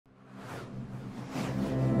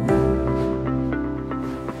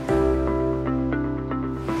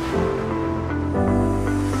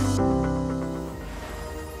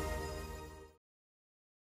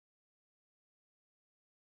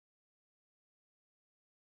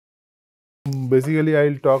basically I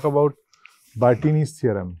will talk about Bertini's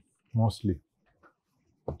theorem mostly.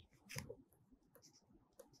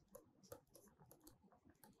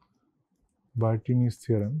 Bertini's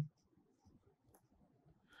theorem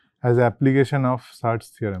as application of such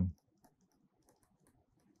theorem.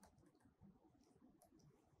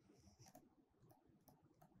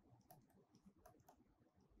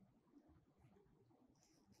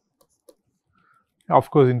 Of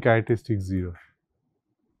course, in characteristic 0.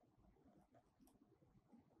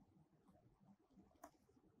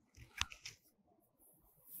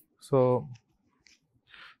 So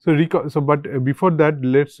recall. So, but before that,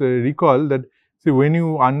 let's recall that. See,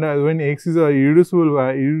 when x is a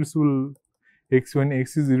irreducible x, when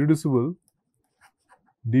x is irreducible,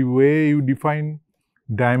 the way you define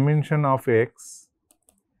dimension of x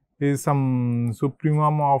is some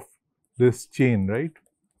supremum of this chain, right?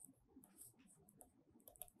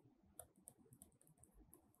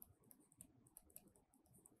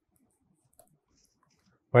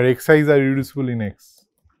 Where xi's are irreducible in X.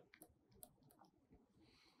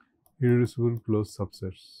 Irreducible closed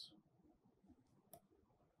subsets.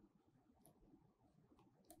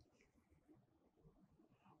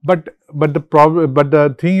 But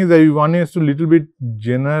the thing is that one is to little bit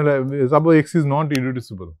general. Suppose X is not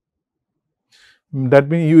irreducible. That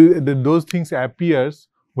means those things appears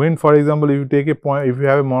when, for example, if you take a point, if you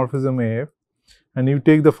have a morphism F, and you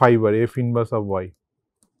take the fiber F inverse of Y.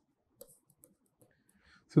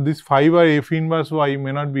 So this fiber F inverse Y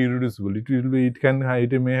may not be irreducible. It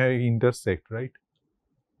may intersect, right?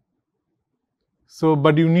 So,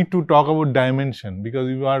 but you need to talk about dimension, because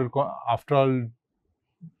you are after all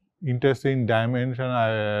interested in dimension,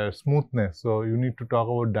 smoothness. So you need to talk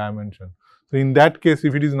about dimension. So in that case,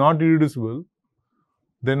 if it is not irreducible,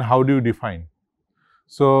 then how do you define?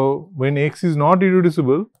 So when X is not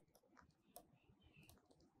irreducible,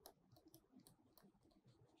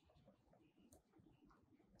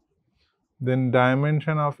 then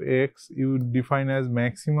dimension of X you define as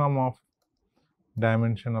maximum of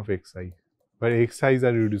dimension of Xi, where Xi's are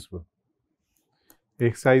irreducible.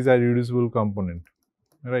 Xi's are irreducible component,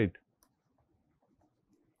 right?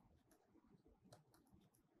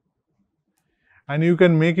 And you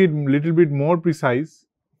can make it little bit more precise.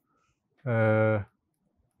 You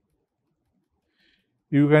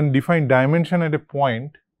can define dimension at a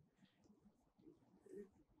point.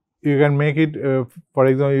 You can make it, for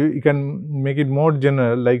example, you can make it more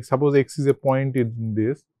general, like suppose X is a point in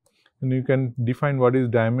this, and you can define what is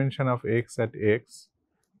dimension of X at X.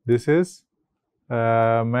 This is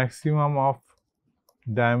maximum of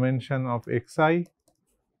dimension of Xi,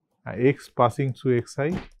 X passing through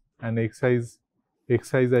Xi, and Xi's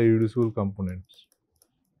are irreducible components.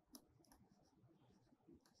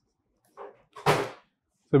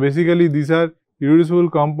 So basically, these are irreducible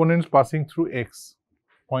components passing through X,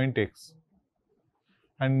 point X,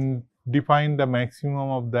 and define the maximum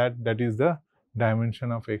of that is the dimension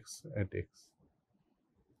of X at X.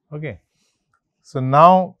 Okay. So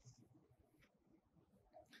now,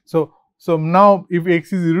 so now if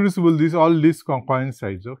X is irreducible, all this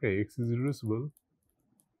coincides. Okay, X is irreducible.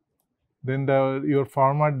 Then your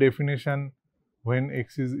former definition, when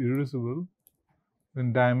X is irreducible,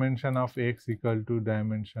 then dimension of X equal to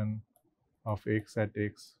dimension of X at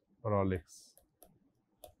X for all X.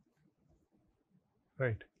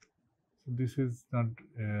 Right. So this is not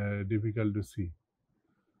difficult to see.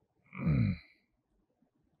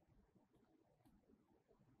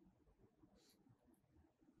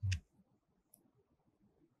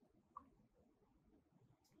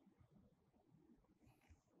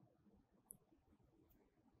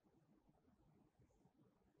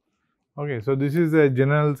 Okay, so this is a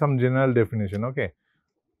some general definition. Okay,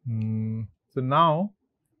 so now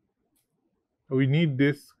we need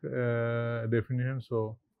this definition,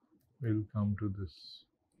 so we'll come to this.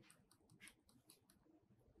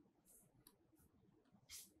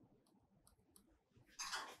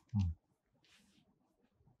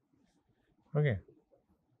 Okay.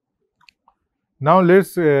 Now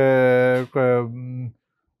let's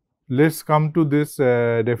come to this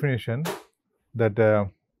definition that.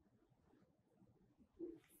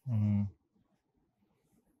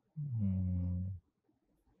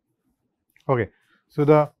 Okay, so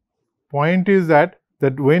the point is that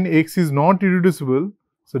when X is not irreducible,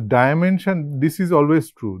 so dimension, this is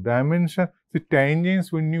always true. Dimension, the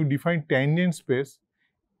tangents, when you define tangent space,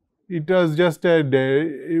 it was just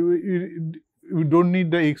you don't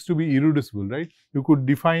need the X to be irreducible, right? You could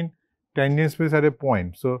define tangent space at a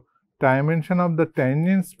point. So dimension of the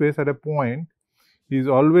tangent space at a point is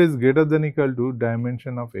always greater than equal to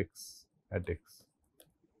dimension of X at X.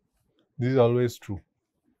 This is always true.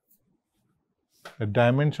 The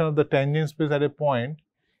dimension of the tangent space at a point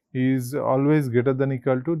is always greater than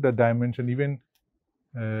equal to the dimension, even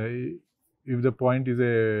if the point is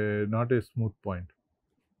not a smooth point,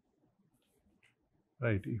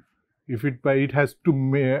 right? If it has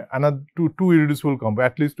another two irreducible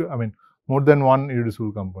components, at least more than one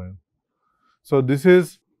irreducible component. So this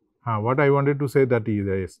is what I wanted to say, that is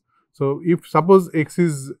yes. So if suppose x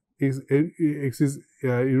is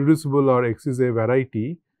irreducible, or x is a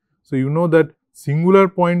variety, so you know that singular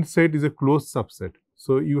point set is a closed subset.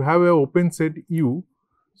 So you have a open set U.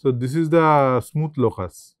 So this is the smooth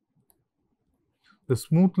locus. The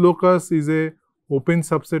smooth locus is a open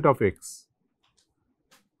subset of X.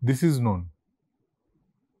 This is known,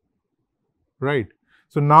 right?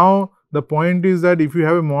 So now the point is that if you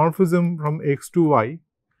have a morphism from X to Y,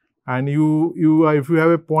 and if you have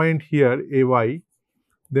a point here a y,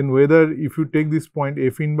 then whether if you take this point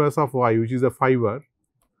f inverse of y, which is a fiber,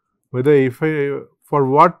 whether for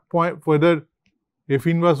what point, whether f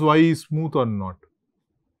inverse y is smooth or not.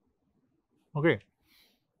 Okay.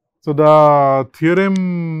 So the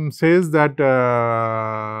theorem says that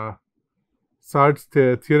Sard's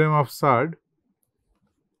theorem of Sard.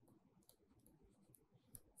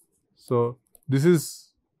 So this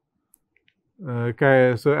is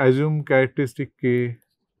so assume characteristic K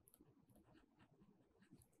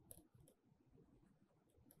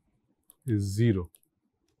is 0.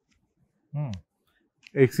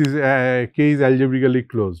 X is K is algebraically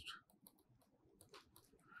closed.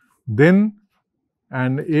 Then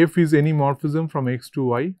and f is any morphism from X to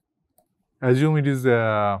Y. Assume it is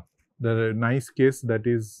the nice case, that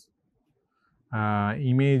is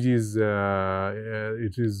image is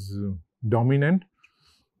it is dominant.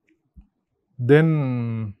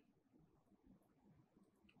 Then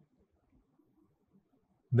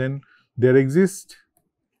there exists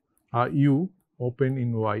a U open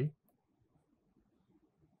in Y.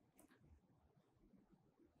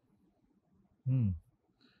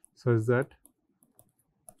 Such that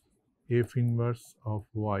f inverse of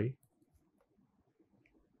Y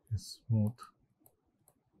is smooth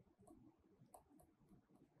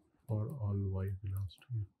for all Y belongs to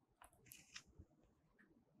U.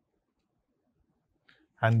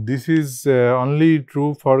 And this is only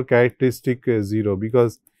true for characteristic 0,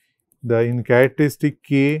 because in characteristic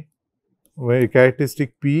K, where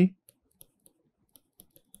characteristic P,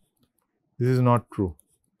 this is not true.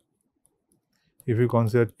 If you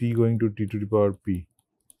consider T going to T to the power P,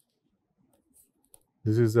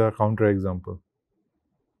 this is a counter example.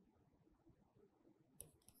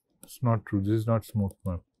 It's not true. This is not smooth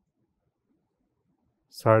map.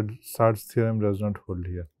 Sard's theorem does not hold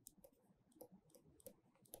here.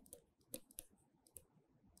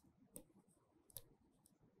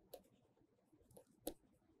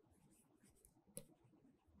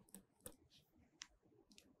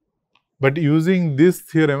 But using this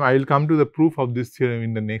theorem, I will come to the proof of this theorem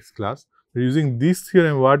in the next class. Using this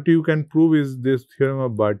theorem, what you can prove is this theorem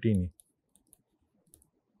of Bertini,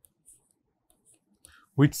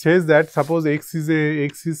 which says that suppose X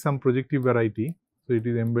is some projective variety, so it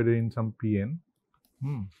is embedded in some Pn.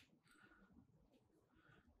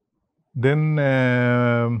 Then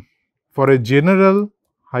for a general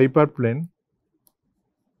hyperplane,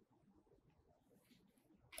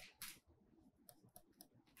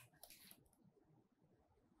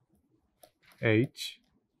 H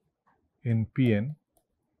in Pn,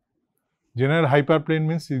 general hyperplane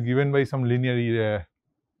means is given by some linear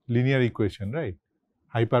equation, right?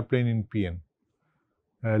 Hyperplane in Pn,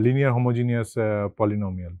 linear homogeneous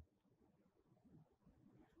polynomial.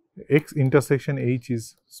 X intersection H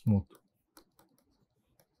is smooth.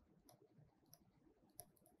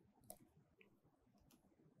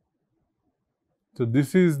 So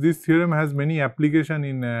this theorem has many application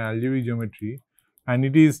in algebraic geometry, and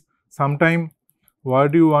it is sometime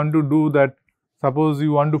what you want to do, that suppose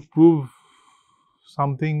you want to prove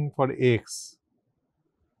something for X,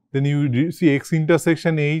 then you see X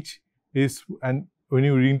intersection H is, and when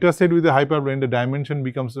you intersect with the hyperplane, the dimension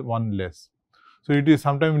becomes one less. So it is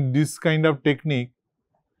sometimes this kind of technique.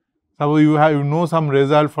 Suppose you know some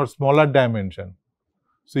result for smaller dimension.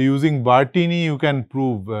 So using Bertini, you can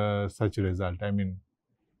prove such a result.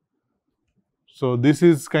 So this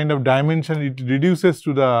is kind of dimension, it reduces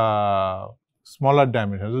to the smaller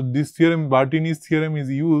dimension. So this theorem, Bertini's theorem, is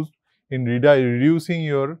used in reducing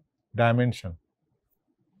your dimension.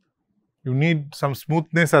 You need some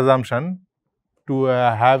smoothness assumption to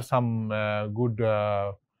have some good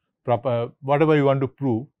proper whatever you want to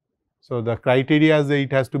prove. So the criteria is that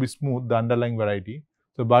it has to be smooth, the underlying variety.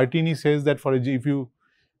 So Bertini says that for if you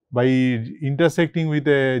by intersecting with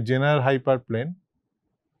a general hyperplane,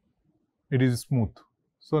 it is smooth.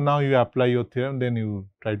 So now you apply your theorem, then you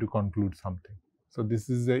try to conclude something. So this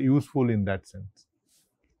is useful in that sense.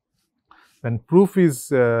 Then proof is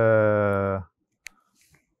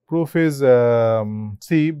proof is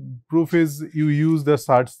you use the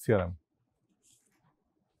search theorem.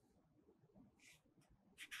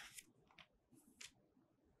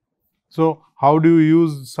 So how do you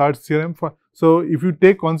use search theorem for? So if you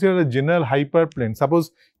consider a general hyperplane,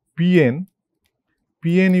 suppose Pn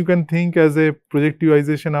you can think as a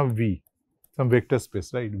projectivization of V, some vector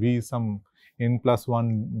space, right? V is some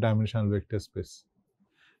n+1 dimensional vector space.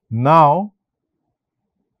 Now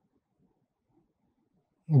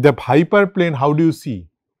the hyperplane, how do you see?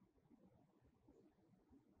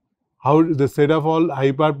 How the set of all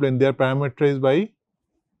hyperplane, they are parameterized by.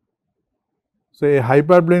 So a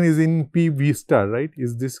hyperplane is in PV star, right?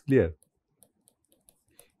 Is this clear?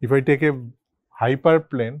 If I take a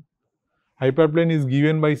hyperplane is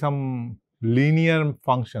given by some linear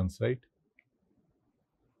functions, right?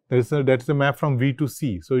 That's a map from V to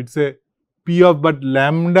C. So it's a P of but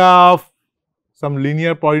lambda of some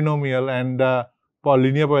linear polynomial and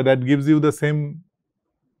linear poly that gives you the same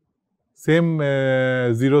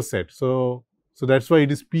zero set. So that's why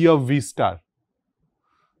it is P of V star.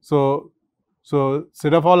 So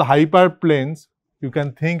set of all hyperplanes you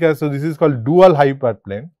can think as, so this is called dual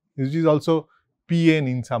hyperplane, which is also Pn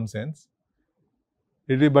in some sense.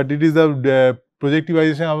 But it is the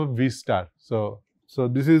projectivization of a V star. So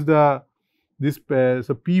this is so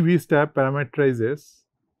PV star parameterizes.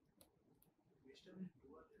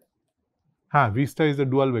 V star is the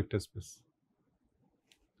dual vector space.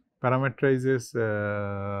 Parameterizes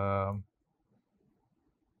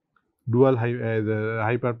dual the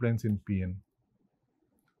hyperplanes in Pn.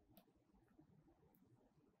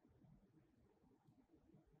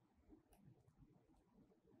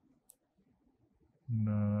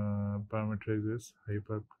 Parameterizes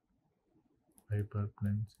hyperplanes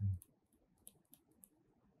in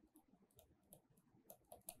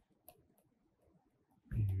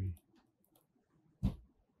PV.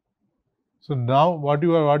 So now what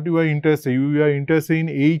you are interested? You are interested in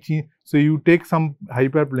H. So you take some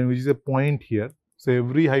hyperplane which is a point here. So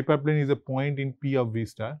every hyperplane is a point in P of V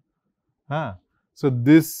star. So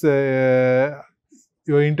this you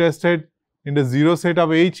are interested in the zero set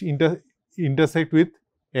of H intersect with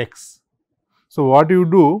X. So what you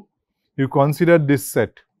do? You consider this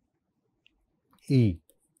set E.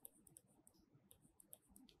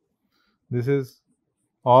 This is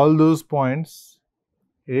all those points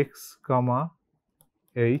X, comma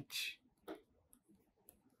H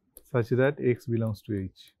such that X belongs to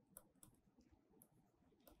H.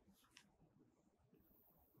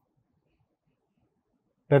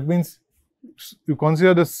 That means you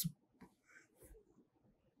consider this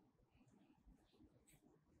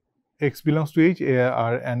X belongs to H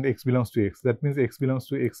and X belongs to X. That means X belongs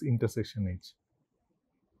to X intersection H.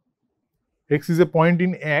 X is a point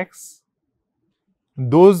in X,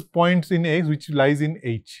 those points in X which lies in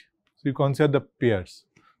H. So you consider the pairs.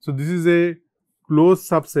 So this is a closed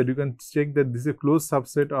subset. You can check that this is a closed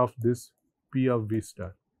subset of this P of V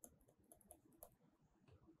star.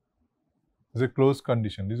 This is a closed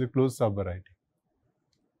condition. This is a closed subvariety.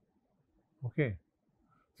 Okay.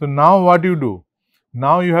 So now what you do?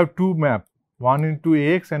 Now you have two map, one into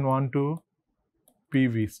X and one to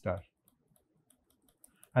PV star.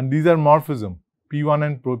 And these are morphism, P1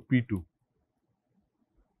 and P2.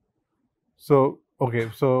 So, okay,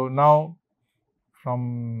 so now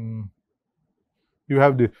from you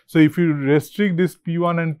have this. So if you restrict this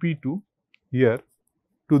P1 and P2 here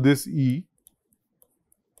to this E,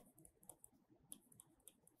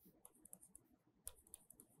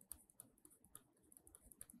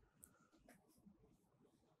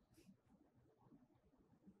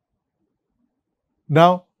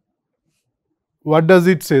 now what does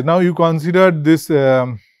it say? Now you consider this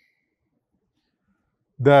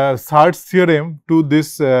the search theorem to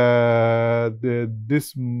this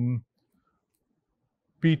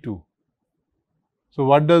P2. So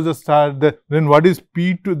what does then what is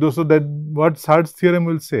P2? So that what search theorem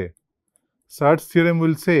will say? Search theorem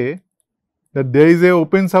will say that there is a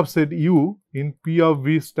open subset U in P of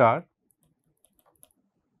V star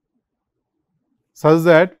such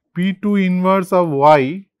that P2 inverse of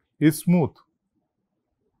Y is smooth.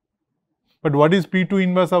 But what is P2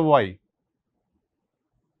 inverse of Y?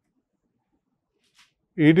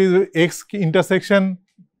 It is X intersection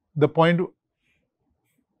the point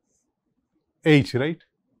H, right?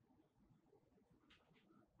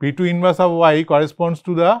 P2 inverse of Y corresponds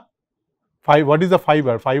to the what is the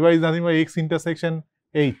fiber? Fiber is nothing but X intersection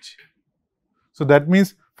H. So that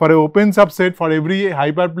means for a open subset for every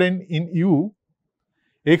hyperplane in U,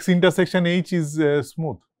 x intersection H is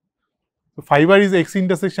smooth. So, phi bar is x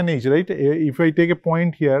intersection H, right? If I take a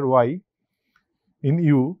point here y in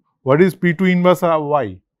U, what is P2 inverse of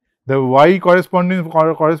y? The y corresponds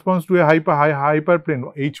to a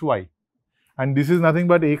hyperplane HY, and this is nothing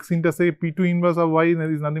but x intersection P2 inverse of y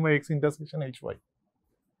is nothing but x intersection HY.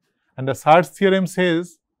 And the search theorem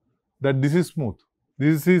says that this is smooth.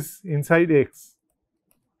 This is inside X.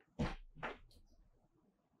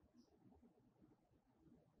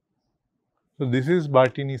 So, this is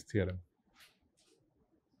Bertini's theorem.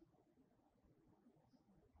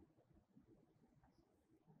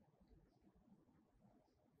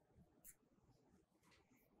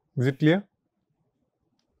 Is it clear?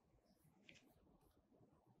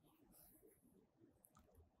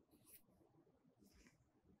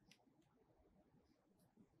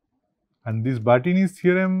 And this Bertini's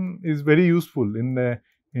theorem is very useful in the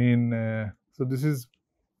so this is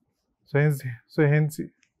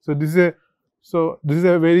this is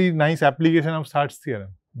a very nice application of search theorem,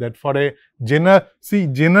 that for a general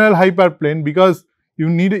hyperplane, because you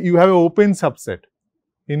have an open subset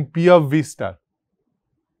in P of V star.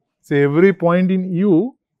 So, every point in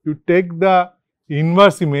U, you take the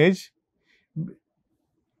inverse image,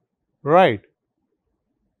 right.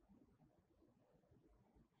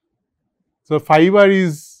 So, phi bar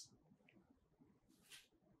is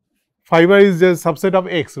just subset of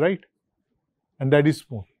X, right, and that is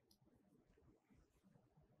smooth.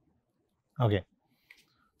 Okay.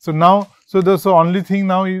 So, now, so only thing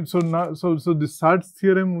now, so the search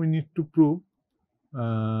theorem we need to prove,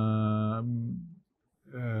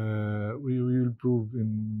 we will prove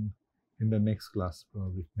in the next class,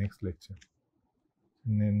 probably next lecture.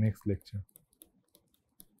 In the next lecture,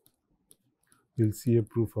 we'll see a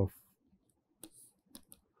proof of.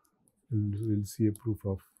 We'll see a proof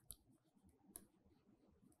of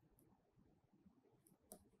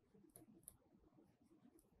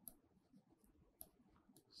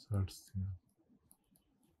search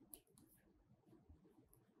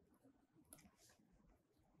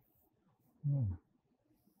theorem.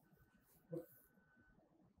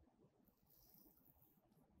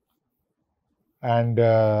 And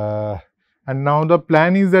now the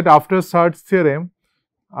plan is that after search theorem,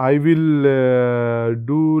 I will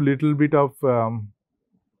do little bit of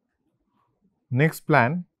next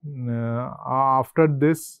plan. After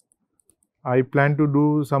this, I plan to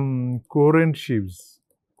do some coherent sheaves,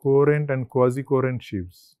 coherent and quasi-coherent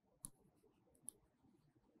sheaves.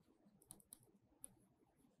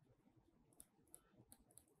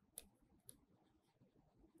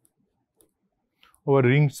 Over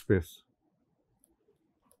ring space.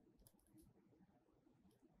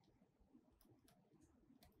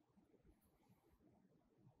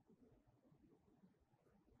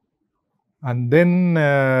 And then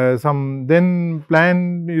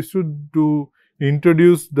plan is to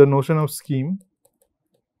introduce the notion of scheme.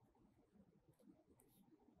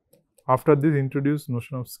 After this, introduce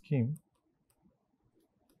notion of scheme.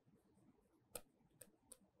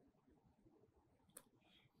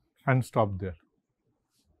 And stop there.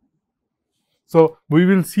 So, we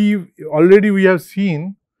will see, already we have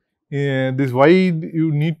seen this why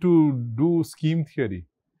you need to do scheme theory.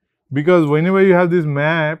 Because whenever you have this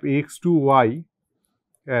map x to y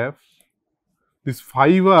f, this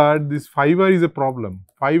phi bar is a problem.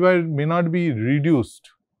 Phi bar may not be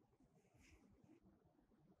reduced.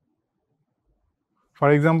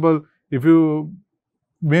 For example, if you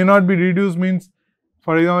may not be reduced means,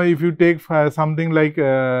 for example, if you take something like,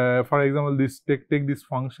 for example, this take this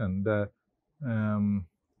function, the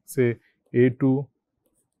say a2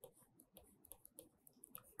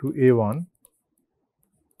 to a1.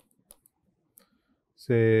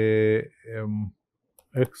 Say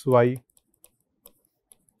xy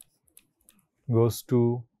goes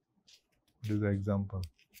to, this is the example,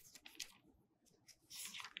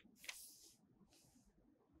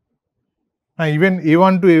 even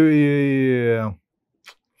a1 to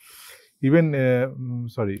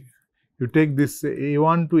sorry, you take this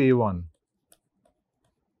a1 to a1,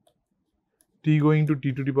 t going to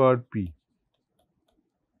t to the power p.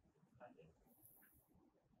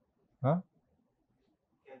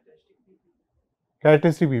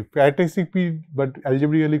 Characteristic P, but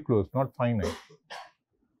algebraically closed, not finite.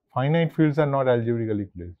 Finite fields are not algebraically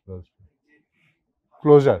closed.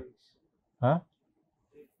 Closure. Huh?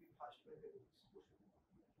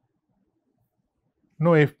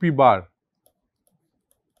 No, FP bar.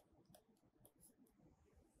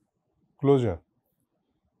 Closure.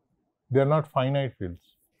 They are not finite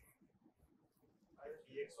fields.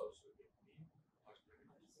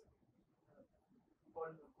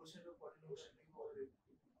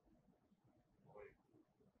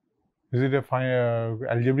 Is it a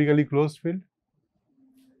algebraically closed field?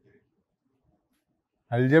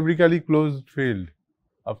 Algebraically closed field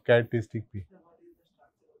of characteristic P.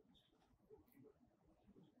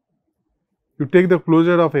 You take the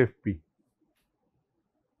closure of Fp.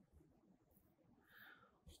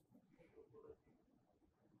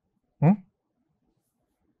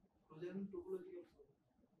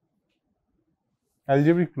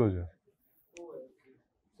 Algebraic closure.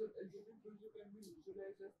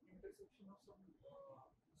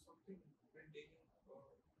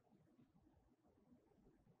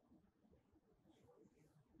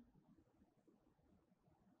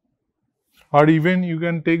 Or even you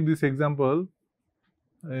can take this example.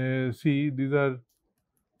 See, these are,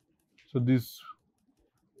 so this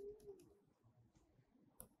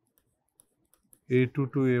A2 to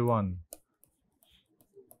A1,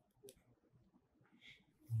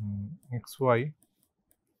 xy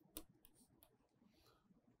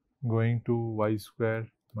going to y square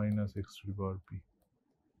minus x to the power p.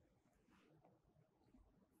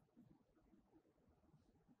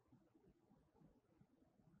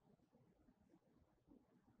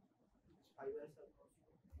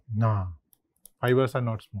 Nah, fibers are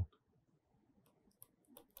not smooth.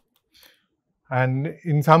 And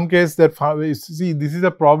in some case that, see, this is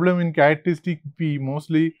a problem in characteristic P,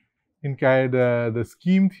 mostly in the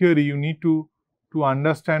scheme theory. You need to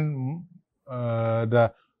understand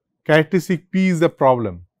the characteristic P is the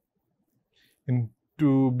problem.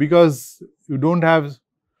 Because you don't have,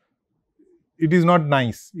 it is not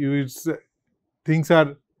nice. Things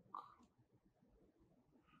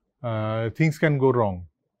can go wrong.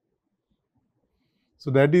 So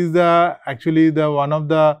that is actually the one of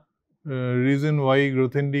the reason why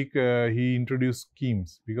Grothendieck he introduced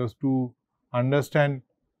schemes, because to understand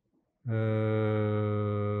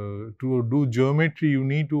to do geometry you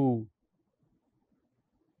need to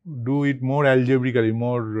do it more algebraically,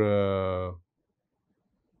 more.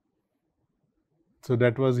 So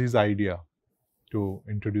that was his idea, to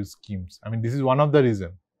introduce schemes. I mean, this is one of the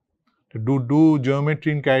reasons. To do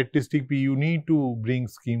geometry in characteristic P, you need to bring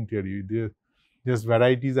scheme theory. Just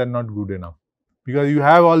varieties are not good enough, because you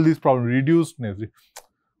have all these problems, reducedness.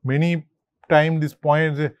 Many times this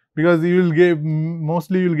point, because you will get,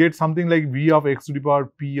 mostly you will get something like V of x to the power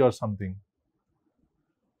P or something,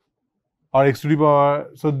 or x to the power.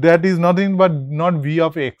 So that is nothing but not V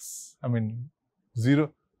of x. I mean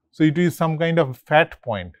 0. So it is some kind of fat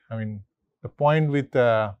point. I mean the point with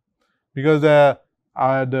because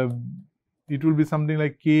it will be something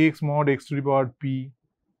like kx mod x to the power P.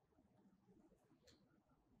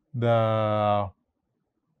 The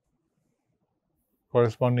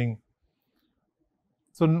corresponding.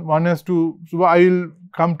 So one has to. So I will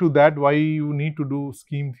come to that, why you need to do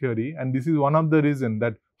scheme theory, and this is one of the reason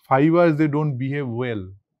that fibers, they don't behave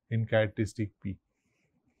well in characteristic P.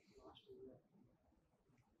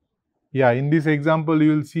 Yeah, in this example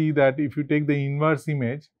you will see that if you take the inverse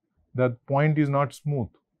image, the point is not smooth.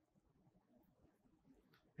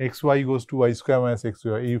 Xy goes to y square minus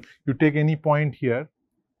xy. If you take any point here,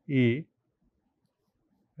 A,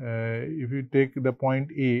 if you take the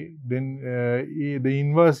point A, then the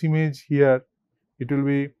inverse image here, it will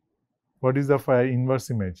be, what is the inverse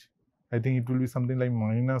image? I think it will be something like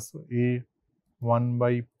minus A 1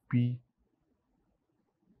 by P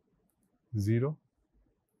 0.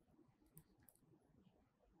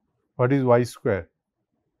 What is y square?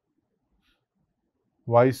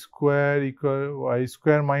 Y square equal y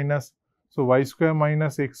square minus, so y square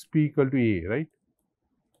minus xp equal to A, right?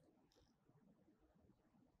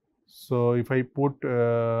 So if I put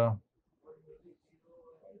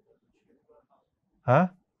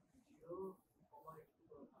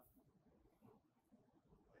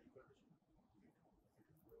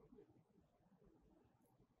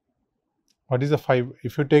what is the 5?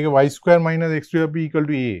 If you take a y square minus x to the p equal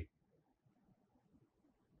to A.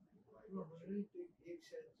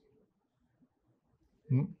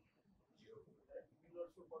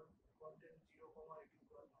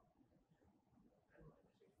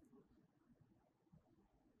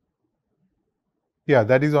 Yeah,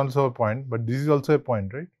 that is also a point, but this is also a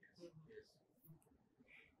point, right?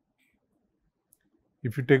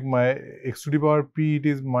 If you take my x to the power p, it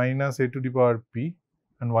is minus a to the power p,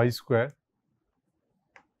 and y square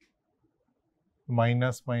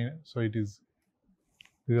minus, so it is,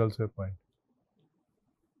 this is also a point.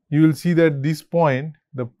 You will see that this point,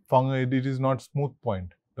 it is not smooth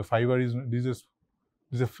point. The fiber is,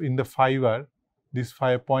 in the fiber, this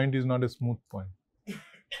point is not a smooth point.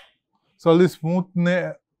 So all this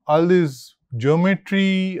smoothness, all this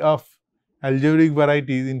geometry of algebraic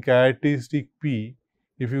varieties in characteristic P,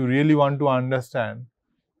 if you really want to understand,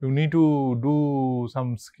 you need to do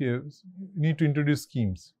some schemes, you need to introduce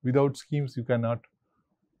schemes. Without schemes, you cannot.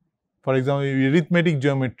 For example, arithmetic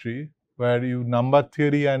geometry, where you number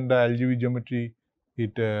theory and algebraic geometry,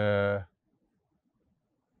 it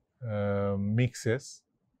mixes.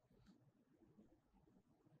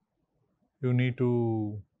 You need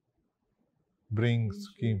to bring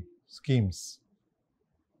schemes.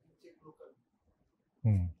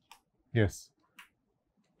 Yes.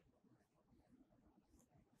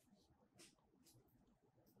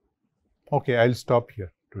 Okay, I'll stop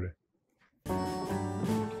here today.